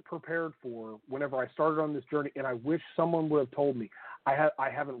wasn't prepared for whenever I started on this journey, and I wish someone would have told me, I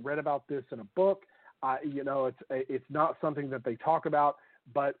haven't read about this in a book. It's not something that they talk about.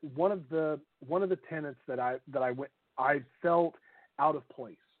 But one of the tenets that I felt out of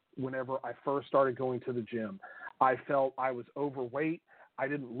place whenever I first started going to the gym. I felt I was overweight. I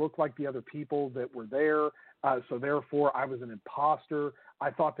didn't look like the other people that were there. So therefore I was an imposter. I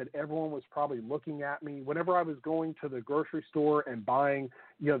thought that everyone was probably looking at me whenever I was going to the grocery store and buying,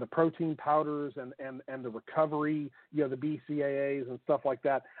 the protein powders and the recovery, the BCAAs and stuff like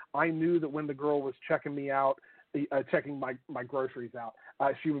that. I knew that when the girl was checking me out, checking my groceries out,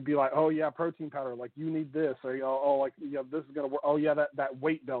 she would be like, "Oh yeah, protein powder, like you need this," or this is gonna work. "Oh yeah, that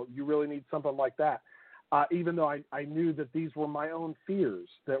weight belt, you really need something like that." Even though I knew that these were my own fears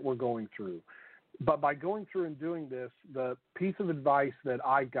that were going through. But by going through and doing this, the piece of advice that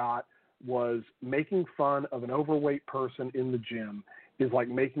I got was making fun of an overweight person in the gym is like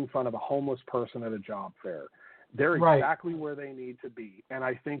making fun of a homeless person at a job fair. They're exactly where they need to be. And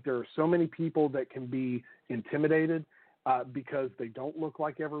I think there are so many people that can be intimidated because they don't look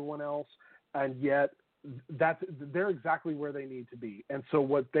like everyone else, and yet they're exactly where they need to be. And so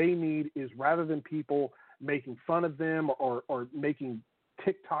what they need is, rather than people making fun of them or making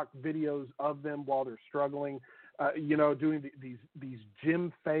TikTok videos of them while they're struggling, doing these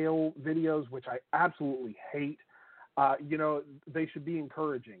gym fail videos, which I absolutely hate, they should be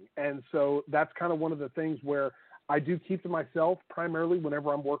encouraging. And so that's kind of one of the things where I do keep to myself primarily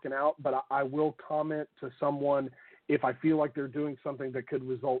whenever I'm working out, but I will comment to someone if I feel like they're doing something that could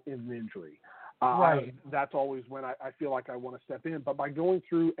result in an injury. That's always when I feel like I want to step in. But by going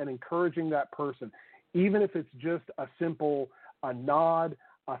through and encouraging that person, even if it's just a simple a nod,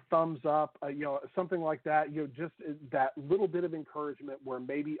 a thumbs up, something like that, just that little bit of encouragement where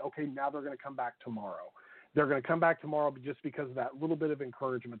maybe, okay, now they're going to come back tomorrow. They're going to come back tomorrow just because of that little bit of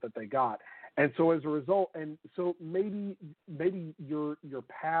encouragement that they got. And so as a result, and so maybe your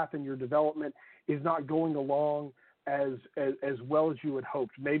path and your development is not going along as well as you had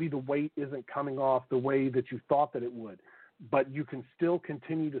hoped. Maybe the weight isn't coming off the way that you thought that it would, but you can still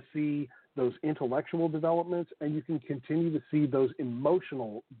continue to see those intellectual developments, and you can continue to see those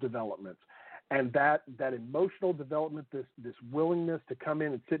emotional developments. And that emotional development, this willingness to come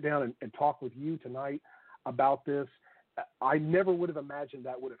in and sit down and talk with you tonight about this, I never would have imagined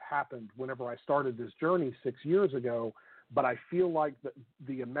that would have happened whenever I started this journey 6 years ago. But I feel like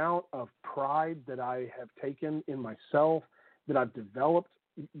the amount of pride that I have taken in myself, that I've developed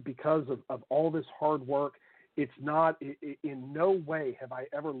because of all this hard work, it's not, in no way have I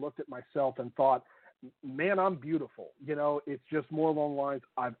ever looked at myself and thought, man, I'm beautiful. It's just more along the lines,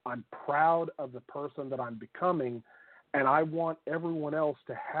 I'm proud of the person that I'm becoming, and I want everyone else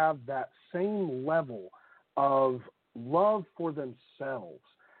to have that same level of love for themselves.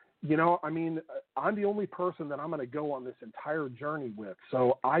 I'm the only person that I'm going to go on this entire journey with,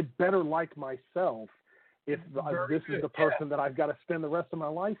 so I better like myself if this is the person that I've got to spend the rest of my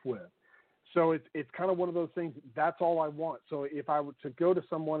life with. So it's kind of one of those things. That's all I want. So if I were to go to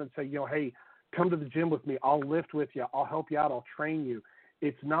someone and say, hey, come to the gym with me, I'll lift with you, I'll help you out, I'll train you.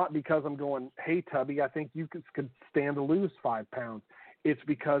 It's not because I'm going, hey, Tubby, I think you could stand to lose 5 pounds. It's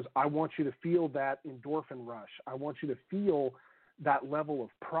because I want you to feel that endorphin rush. I want you to feel that level of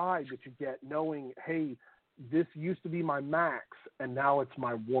pride that you get knowing, hey, this used to be my max, and now it's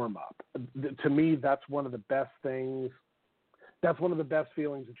my warm up. To me, that's one of the best things. That's one of the best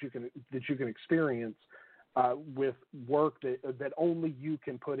feelings that you can experience with work that only you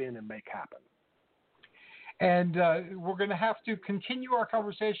can put in and make happen. And we're going to have to continue our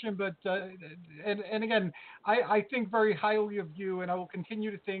conversation, but and again, I think very highly of you, and I will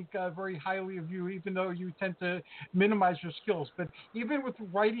continue to think very highly of you, even though you tend to minimize your skills. But even with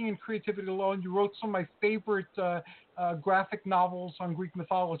writing and creativity alone, you wrote some of my favorite graphic novels on Greek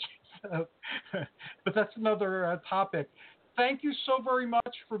mythology. But that's another topic. Thank you so very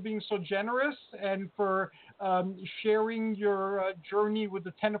much for being so generous and for sharing your journey with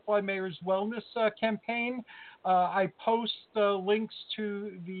the Tenafly Mayor's Wellness Campaign. I post links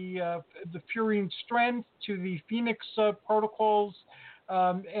to the Fury and Strength, to the Phoenix Protocols,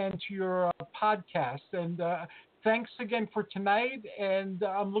 and to your podcast. And thanks again for tonight, and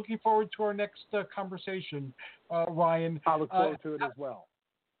I'm looking forward to our next conversation, Ryan. I look forward to it as well.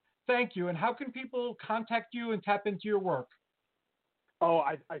 Thank you. And how can people contact you and tap into your work? Oh,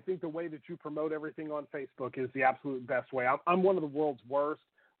 I think the way that you promote everything on Facebook is the absolute best way. I'm one of the world's worst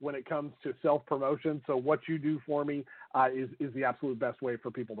when it comes to self-promotion, so what you do for me is the absolute best way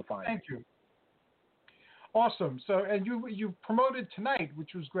for people to find me. Thank you. Awesome. So, and you promoted tonight,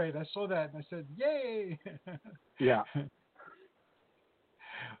 which was great. I saw that, and I said, yay! Yeah.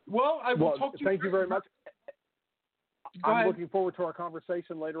 Well, I will talk to you. Thank you very much. I'm looking forward to our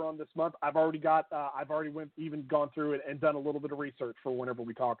conversation later on this month. I've already gone through it and done a little bit of research for whenever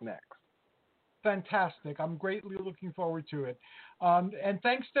we talk next. Fantastic. I'm greatly looking forward to it. And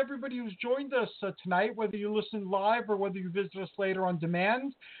thanks to everybody who's joined us tonight, whether you listen live or whether you visit us later on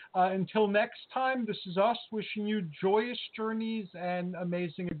demand. Until next time, this is us wishing you joyous journeys and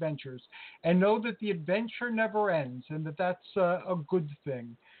amazing adventures. And know that the adventure never ends, and that's a good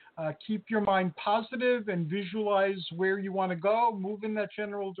thing. Keep your mind positive and visualize where you want to go, move in that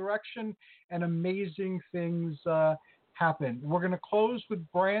general direction, and amazing things happen. We're going to close with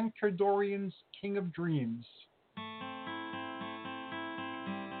Brian Kerdorian's King of Dreams.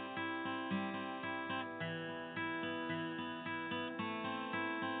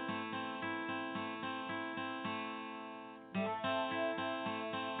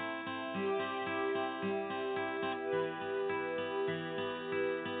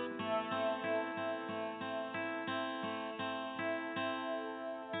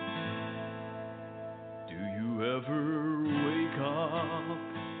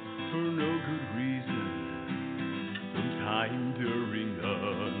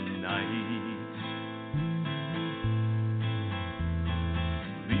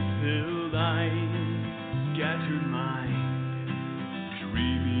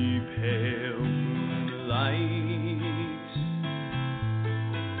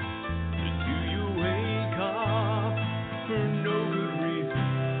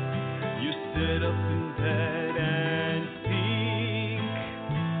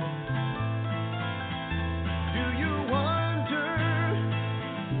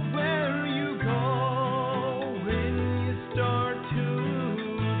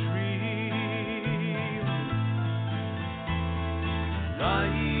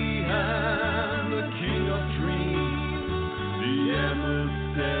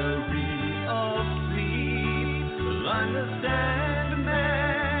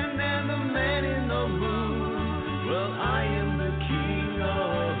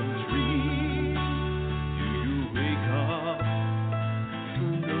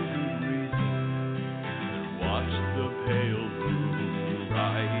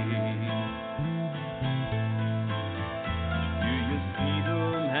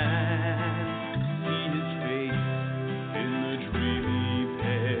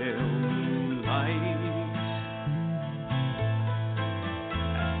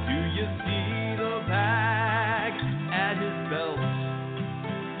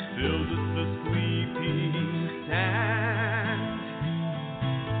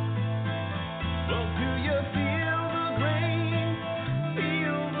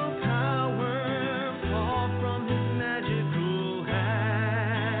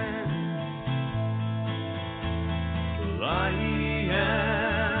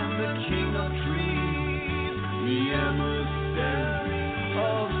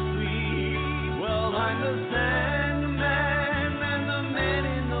 Sandman and the man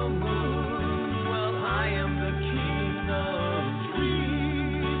in the moon. Well, I am the king.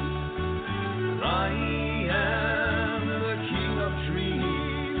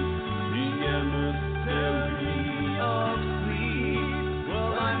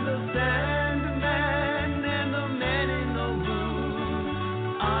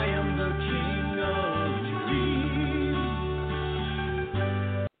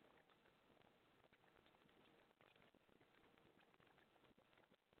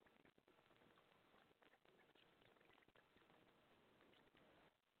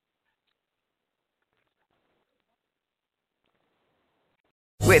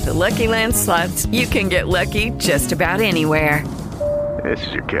 With the Lucky Land Slots, you can get lucky just about anywhere. This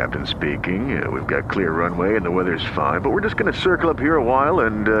is your captain speaking. We've got clear runway and the weather's fine, but we're just going to circle up here a while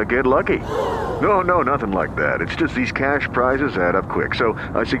and get lucky. No, nothing like that. It's just these cash prizes add up quick. So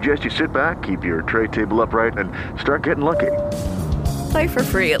I suggest you sit back, keep your tray table upright, and start getting lucky. Play for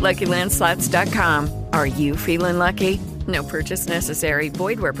free at LuckyLandSlots.com. Are you feeling lucky? No purchase necessary.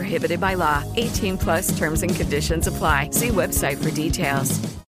 Void where prohibited by law. 18+ terms and conditions apply. See website for details.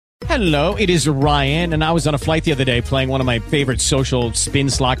 Hello, it is Ryan, and I was on a flight the other day playing one of my favorite social spin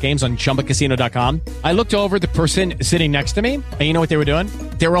slot games on ChumbaCasino.com. I looked over at the person sitting next to me, and you know what they were doing?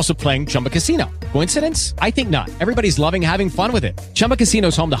 They were also playing Chumba Casino. Coincidence? I think not. Everybody's loving having fun with it. Chumba Casino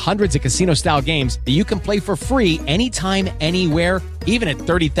is home to hundreds of casino-style games that you can play for free anytime, anywhere, even at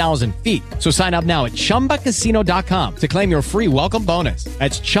 30,000 feet. So sign up now at ChumbaCasino.com to claim your free welcome bonus.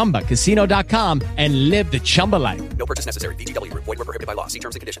 That's ChumbaCasino.com and live the Chumba life. No purchase necessary. VGW. Void where prohibited by law. See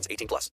terms and conditions. 18+.